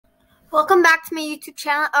Welcome back to my YouTube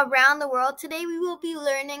channel Around the World. Today we will be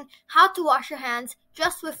learning how to wash your hands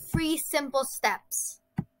just with 3 simple steps.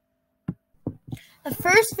 The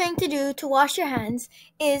first thing to do to wash your hands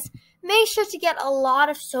is make sure to get a lot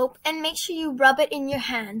of soap and make sure you rub it in your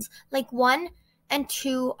hands like 1 and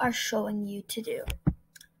 2 are showing you to do.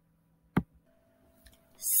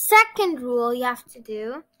 Second rule you have to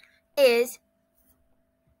do is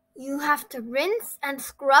you have to rinse and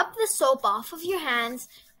scrub the soap off of your hands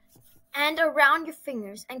and around your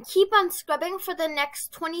fingers, and keep on scrubbing for the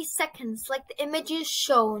next 20 seconds like the image is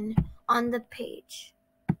shown on the page.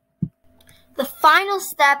 The final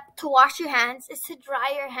step to wash your hands is to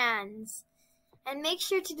dry your hands. And make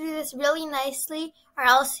sure to do this really nicely or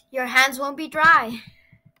else your hands won't be dry.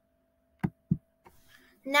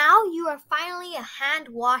 Now you are finally a hand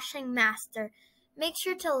washing master. Make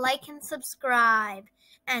sure to like and subscribe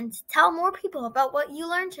and tell more people about what you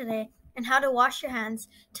learned today and how to wash your hands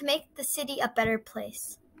to make the city a better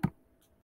place.